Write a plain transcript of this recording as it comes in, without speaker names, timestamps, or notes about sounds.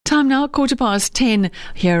now, 10:15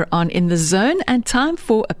 here on In the Zone, and time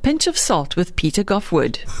for A Pinch of Salt with Peter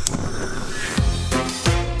Goffwood.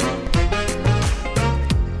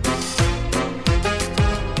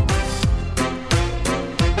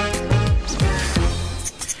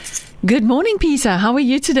 Good morning, Peter. How are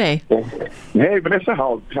you today? Hey, Vanessa,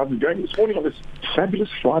 how's it going this morning on this fabulous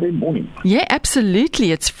Friday morning? Yeah,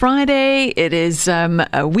 absolutely. It's Friday. It is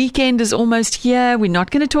a weekend is almost here. We're not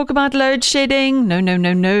going to talk about load shedding. No.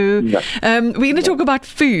 We're going to talk about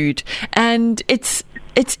food, and it's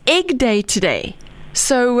Egg Day today.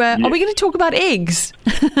 So, Are we going to talk about eggs?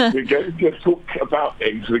 We're going to talk about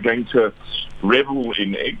eggs. We're going to revel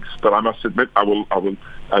in eggs, but I must admit, I will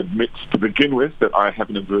admit to begin with that I have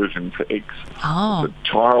an aversion for eggs. Oh. It's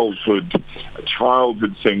a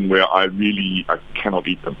childhood thing where I cannot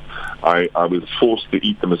eat them. I was forced to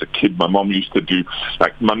eat them as a kid. My mom used to do,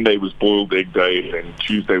 like, Monday was boiled egg day, and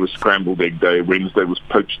Tuesday was scrambled egg day, Wednesday was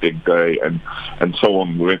poached egg day, and so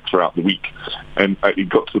on. We went throughout the week. And it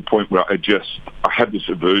got to the point where I had this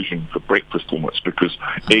aversion for breakfast almost, because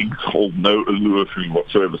eggs hold no allure for me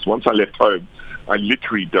whatsoever. So once I left home, I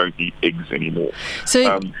literally don't eat eggs anymore.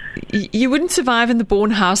 So you wouldn't survive in the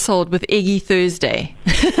Bourne household with Eggy Thursday?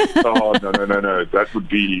 Oh, no. That would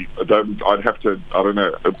be, I'd have to, I don't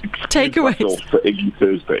know, take away for Eggy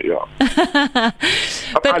Thursday, yeah.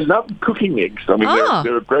 I love cooking eggs. I mean,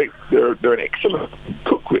 they're an excellent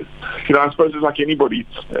cook with. You know, I suppose it's like anybody,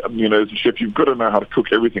 as a chef, you've got to know how to cook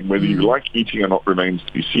everything. Whether you like eating or not remains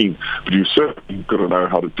to be seen, but you've certainly got to know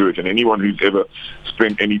how to do it. And anyone who's ever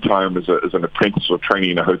spent any time as an apprentice or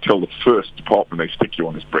trainee in a hotel, the first department they stick you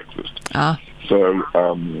on is breakfast. So,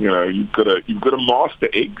 you've got to master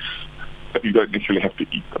eggs, but you don't necessarily have to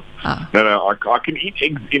eat them. No, I can eat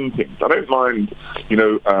eggs in things. I don't mind,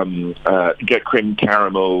 get creme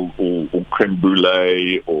caramel or creme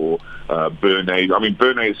brulee or béarnaise. I mean,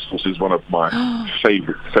 béarnaise sauce is one of my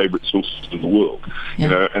favorite sauces in the world.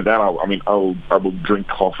 Yeah. And then I will drink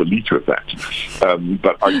half a liter of that.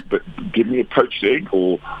 But give me a poached egg,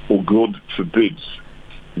 or God forbid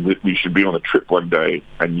that we should be on a trip one day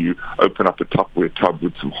and you open up a Tupperware tub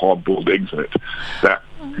with some hard-boiled eggs in it.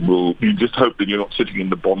 You just hope that you're not sitting in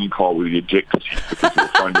the bomb car with the ejector seat, because you'll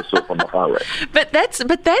find yourself on the highway. But that's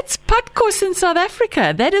padkos in South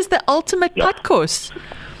Africa. That is the ultimate padkos.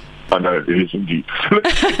 I know, it is indeed. Look,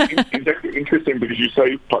 it's actually interesting because you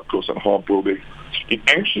say padkos and hard-boiled eggs. It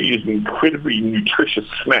actually is an incredibly nutritious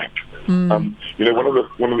snack. One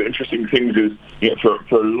of the interesting things is, for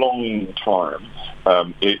a long time,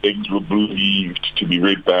 eggs were believed to be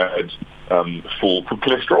very bad for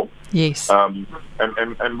cholesterol. Yes.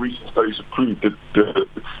 And recent studies have proved that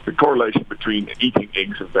the correlation between eating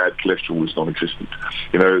eggs and bad cholesterol is non-existent.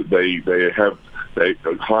 They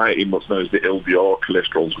are high in what's known as the LDL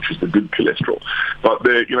cholesterols, which is the good cholesterol. But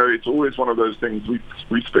it's always one of those things.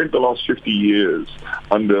 We spent the last 50 years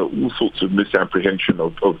under all sorts of misapprehension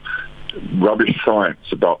of rubbish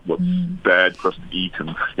science about what's bad for us to eat,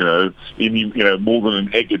 and more than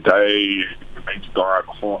an egg a day remains to die of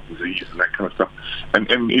heart disease and that kind of stuff. And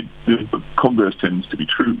the converse tends to be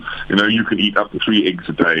true. You can eat up to 3 eggs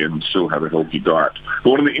a day and still have a healthy diet. But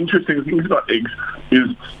one of the interesting things about eggs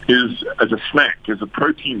is as a snack, as a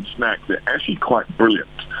protein snack, they're actually quite brilliant,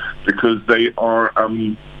 because they are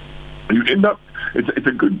you end up. It's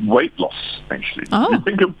a good weight loss, actually. Oh. If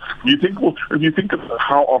you think of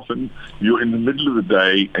how often you're in the middle of the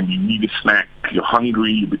day and you need a snack, you're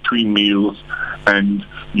hungry, you're between meals, and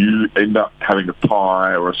you end up having a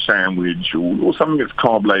pie or a sandwich or something that's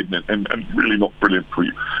carb-laden and really not brilliant for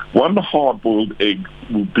you. One hard-boiled egg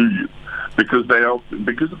will do you, because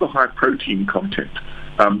of the high protein content.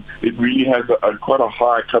 It really has quite a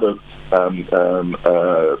high kind of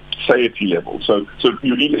satiety level. So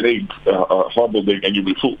you eat an egg, a hard-boiled egg, and you'll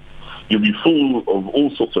be full. You'll be full of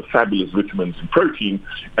all sorts of fabulous vitamins and protein,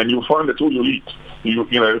 and you'll find that's all you'll eat.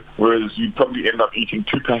 Whereas you'd probably end up eating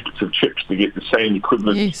 2 packets of chips to get the same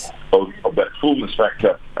equivalent of that fullness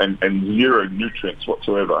factor and zero nutrients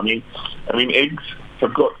whatsoever. I mean, eggs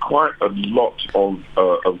have got quite a lot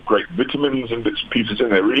of great vitamins and bits and pieces,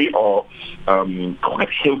 and they really are quite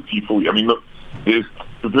healthy for you. I mean, look, there's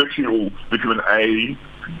virtually all vitamin A,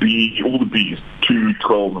 B, all the Bs, 2,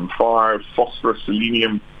 12, and 5, phosphorus,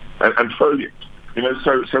 selenium, and folate.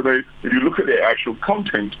 So they, if you look at their actual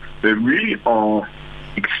content, they really are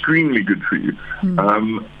extremely good for you.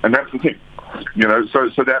 And that's the thing.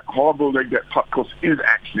 So that hard-boiled egg, that padkos, is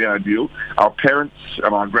actually ideal. Our parents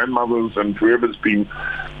and our grandmothers and whoever's been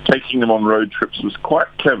taking them on road trips was quite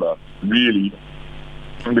clever, really,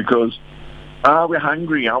 because we're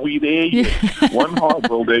hungry. Are we there yet? One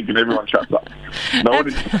hard-boiled egg and everyone shuts up. No one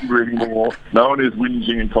is hungry anymore. No one is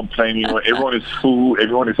whinging and complaining. Everyone is full.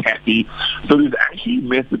 Everyone is happy. So there's actually a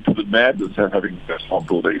method to the madness of having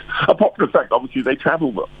hard-boiled eggs. Apart from the fact, obviously, they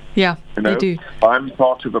travel well. Yeah, they do. I'm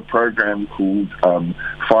part of a program called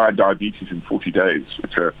Fire Diabetes in 40 Days.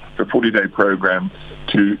 It's a 40-day program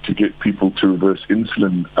to get people to reverse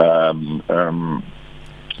insulin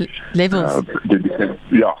levels.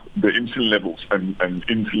 The insulin levels and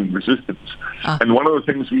insulin resistance. And one of the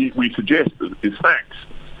things we suggest is snacks.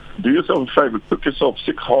 Do yourself a favor, cook yourself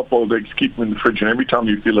 6 hard-boiled eggs, keep them in the fridge, and every time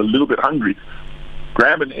you feel a little bit hungry,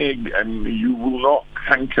 grab an egg, and you will not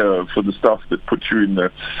hanker for the stuff that puts you in the,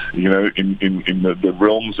 in the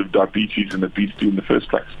realms of diabetes and obesity in the first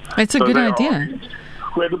place. It's a good idea.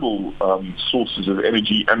 Incredible sources of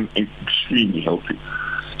energy and extremely healthy.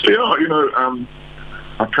 So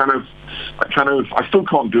I still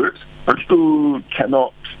can't do it. I still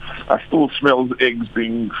cannot. I still smell eggs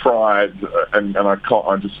being fried, and I can't.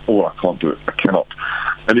 I can't do it. I cannot.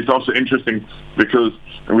 And it's also interesting because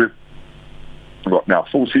we've got now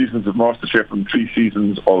 4 seasons of MasterChef and 3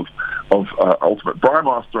 seasons of Ultimate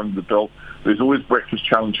Brewmaster under the belt. There's always breakfast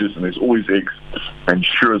challenges and there's always eggs. And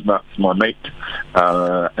sure as nuts, my mate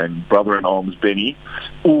and brother-in-arms Benny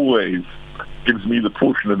always gives me the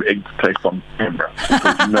portion of egg to taste on camera.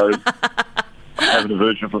 Because I have an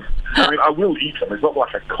aversion for. I will eat them. It's not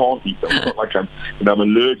like I can't eat them. It's not like I'm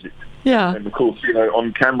allergic. Yeah. And of course,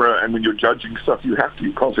 on camera and when you're judging stuff, you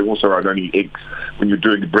can't say, also, I don't eat eggs. When you're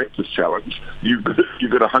doing a breakfast challenge, you've got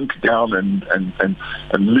to hunker down and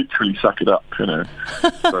literally suck it up, So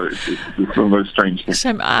it's one of those strange things.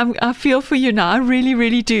 Shame, I feel for you now. I really,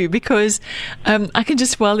 really do, because I can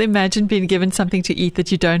just well imagine being given something to eat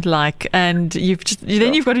that you don't like, and you've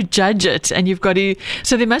got to judge it, and you've got to.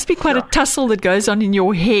 So there must be quite a tussle that goes on in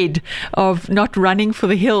your head of not running for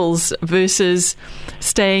the hills versus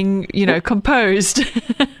staying, composed.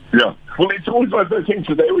 Yeah. Well, it's always like those things.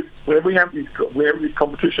 So whenever we have these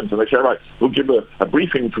competitions, and they say, right, we'll give a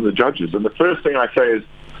briefing from the judges, and the first thing I say is,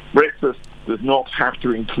 breakfast does not have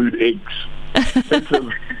to include eggs.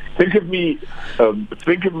 Think of me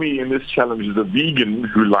in this challenge as a vegan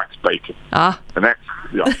who likes bacon. And that's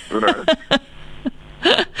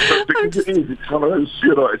it's one of those.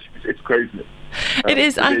 It's crazy. It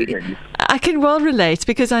is. I can well relate,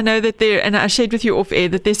 because I know that and I shared with you off air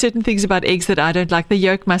that there's certain things about eggs that I don't like. The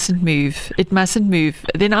yolk mustn't move. It mustn't move.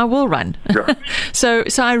 Then I will run. Yeah. So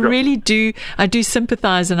I really do. I do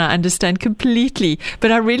sympathize and I understand completely.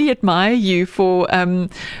 But I really admire you for being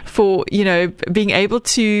able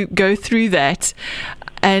to go through that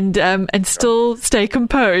and still stay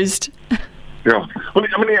composed. Yeah, well,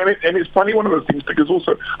 and it's funny, one of those things, because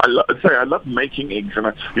also I love making eggs, and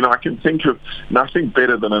I can think of nothing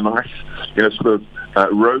better than a nice, sort of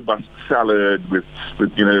robust salad with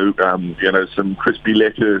some crispy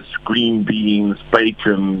lettuce, green beans,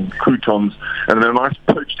 bacon, croutons, and then a nice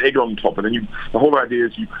poached egg on top. And then the whole idea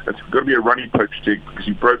is it's got to be a runny poached egg, because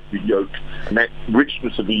you broke the yolk, and that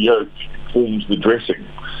richness of the yolk forms the dressing.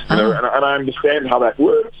 And I understand how that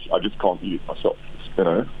works. I just can't eat it myself.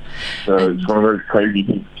 So it's one of those crazy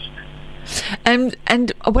things. And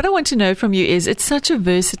what I want to know from you is, it's such a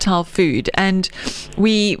versatile food, and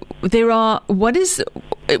when one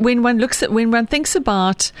thinks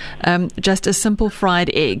about just a simple fried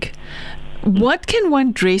egg, what can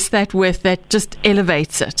one dress that with that just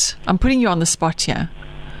elevates it? I'm putting you on the spot here.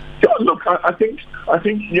 Yeah, look, I think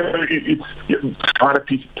it's try a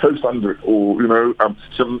piece of toast under it, or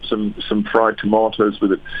some fried tomatoes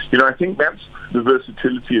with it. I think that's the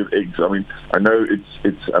versatility of eggs. I mean, I know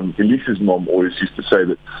it's Elise's mom always used to say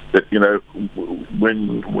that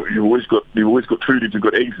when you've always got food if you've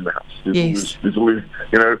got eggs in the house. There's always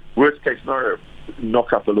worst case scenario,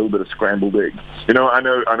 knock up a little bit of scrambled egg. I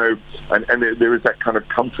know, and there is that kind of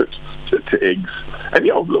comfort to eggs. And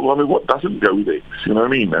what doesn't go with eggs? You know what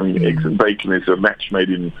I mean? I mean, eggs and bacon is a match made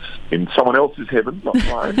in someone else's heaven, not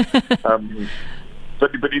mine.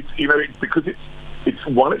 But it's because it's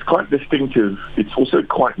one, it's quite distinctive. It's also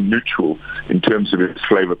quite neutral in terms of its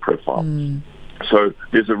flavor profile. So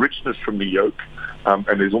there's a richness from the yolk. And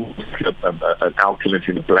there's almost an alkalinity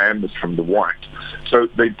and a blandness from the white. So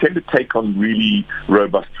they tend to take on really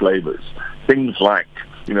robust flavors. Things like,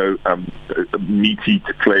 meaty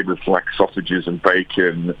flavors like sausages and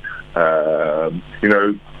bacon, the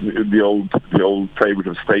old favorite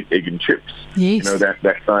of steak, egg and chips. Yes. That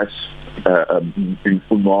nice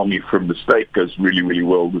umami from the steak goes really, really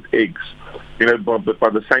well with eggs. But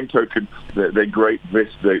by the same token, they're great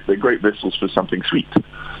vessels for something sweet.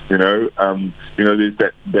 There's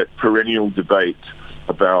that perennial debate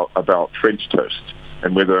about French toast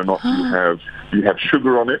and whether or not you have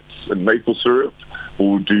sugar on it and maple syrup,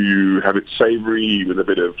 or do you have it savory with a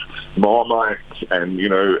bit of Marmite and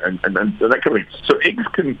and that kind of thing. So eggs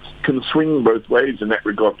can swing both ways in that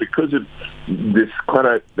regard because of this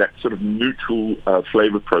that sort of neutral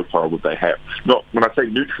flavor profile that they have. Not when I say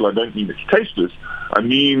neutral, I don't mean it's tasteless. I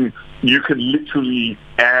mean you can literally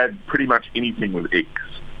add pretty much anything with eggs.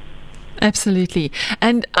 Absolutely.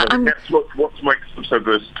 And that's what makes them so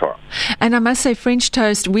versatile. And I must say, French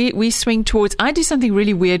toast, we swing towards, I do something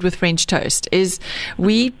really weird with French toast, is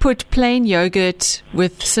we put plain yogurt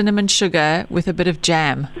with cinnamon sugar with a bit of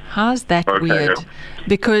jam. How's that weird? Yeah.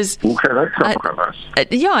 Because that sounds quite nice.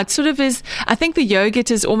 It sort of is. I think the yogurt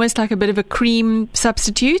is almost like a bit of a cream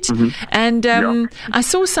substitute. Mm-hmm. And I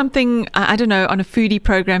saw something, I don't know, on a foodie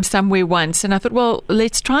program somewhere once, and I thought, well,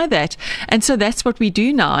 let's try that. And so that's what we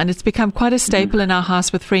do now, and it's become quite a staple in our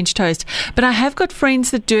house with French toast. But I have got friends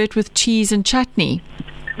that do it with cheese and chutney.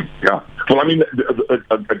 Yeah. Well, I mean,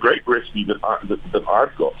 a great recipe that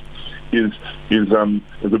I've got is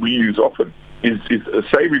that we use often. Is a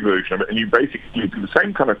savory version of it, and you basically do the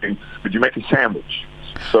same kind of thing, but you make a sandwich.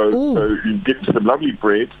 So you get some lovely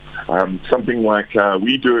bread, something like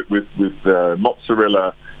we do it with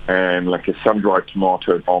mozzarella and like a sun-dried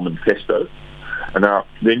tomato and almond pesto. And now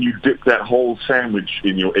then you dip that whole sandwich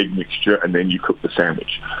in your egg mixture, and then you cook the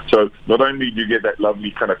sandwich. So not only do you get that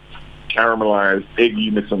lovely kind of caramelized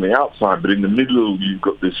egginess on the outside, but in the middle you've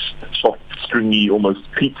got this soft, stringy, almost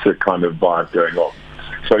pizza kind of vibe going on.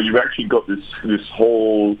 So you've actually got this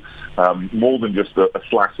whole, more than just a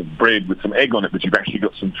slice of bread with some egg on it, but you've actually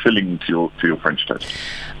got some filling to your French toast.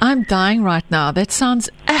 I'm dying right now. That sounds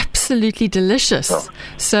absolutely delicious. Oh.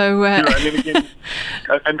 So, and then again,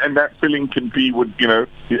 and that filling can be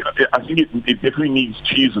I think it definitely needs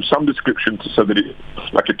cheese of some description so that it,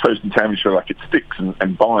 like a toasted sandwich, so like it sticks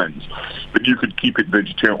and binds. But you could keep it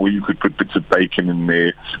vegetarian, or you could put bits of bacon in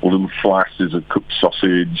there, or little slices of cooked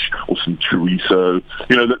sausage, or some chorizo.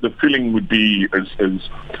 The filling would be as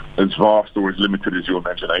vast or as limited as your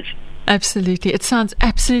imagination. Absolutely. It sounds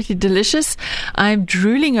absolutely delicious. I'm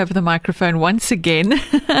drooling over the microphone once again.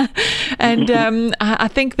 And I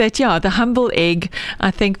think that, the humble egg,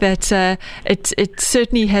 I think that it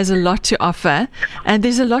certainly has a lot to offer. And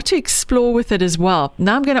there's a lot to explore with it as well.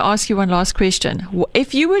 Now I'm going to ask you one last question.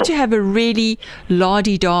 If you were to have a really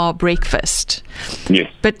la-di-da breakfast,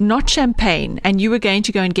 yes, but not champagne, and you were going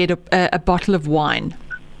to go and get a bottle of wine,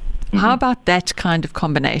 how about that kind of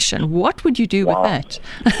combination? What would you do with that?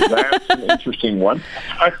 That's an interesting one.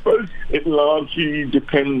 I suppose it largely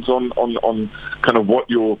depends on kind of what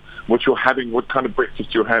you're having, what kind of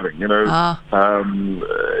breakfast you're having. If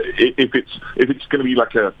it's going to be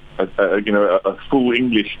like a full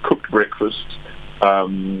English cooked breakfast,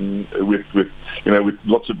 with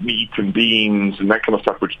lots of meat and beans and that kind of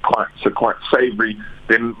stuff, which is quite savoury,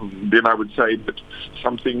 then I would say that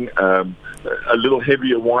something a little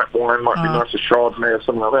heavier white wine might be nice, a Chardonnay or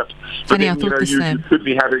something like that. But Funny, then, you could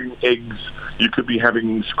be having eggs. You could be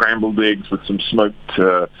having scrambled eggs with some smoked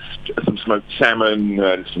salmon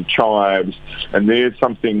and some chives, and there's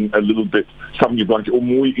something you'd like, or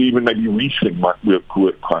more even maybe Riesling might work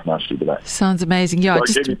quite nicely with that. Sounds amazing. Yeah,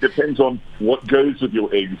 so again, it depends on what goes with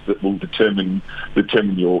your eggs that will determine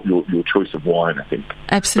your choice of wine, I think.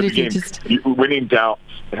 Absolutely. But again, when in doubt,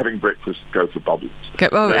 having breakfast, go for bubbles.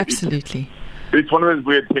 Absolutely. It's one of those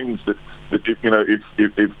weird things that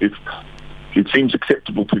if it seems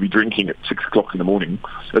acceptable to be drinking at 6 o'clock in the morning,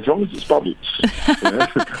 as long as it's bubbles.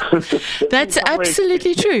 That's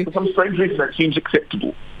absolutely true. For some strange reason, that seems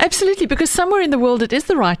acceptable. Absolutely, because somewhere in the world it is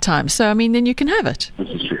the right time. So, I mean, then you can have it. This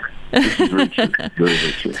is true. This is very true. Very,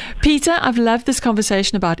 very true. Peter, I've loved this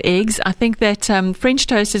conversation about eggs. I think that French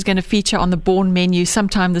toast is going to feature on the Born menu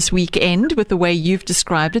sometime this weekend with the way you've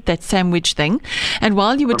described it, that sandwich thing. And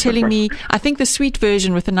while you were telling me, I think the sweet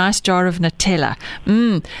version with a nice jar of Nutella,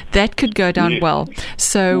 that could go down well.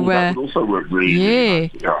 So that would also work really, really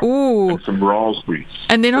nice. Yeah. Ooh. And some raspberries.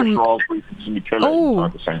 And then raspberries and some Nutella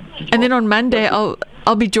inside the sandwich. And then on Monday,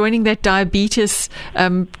 I'll be joining that diabetes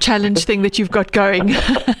challenge thing that you've got going.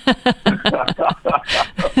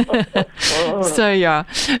 So,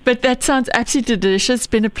 but that sounds absolutely delicious. It's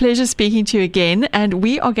been a pleasure speaking to you again. And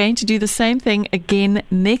we are going to do the same thing again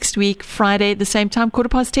next week, Friday, at the same time,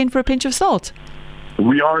 10:15 for a pinch of salt.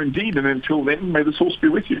 We are indeed. And until then, may the sauce be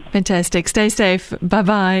with you. Fantastic. Stay safe.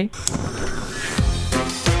 Bye-bye.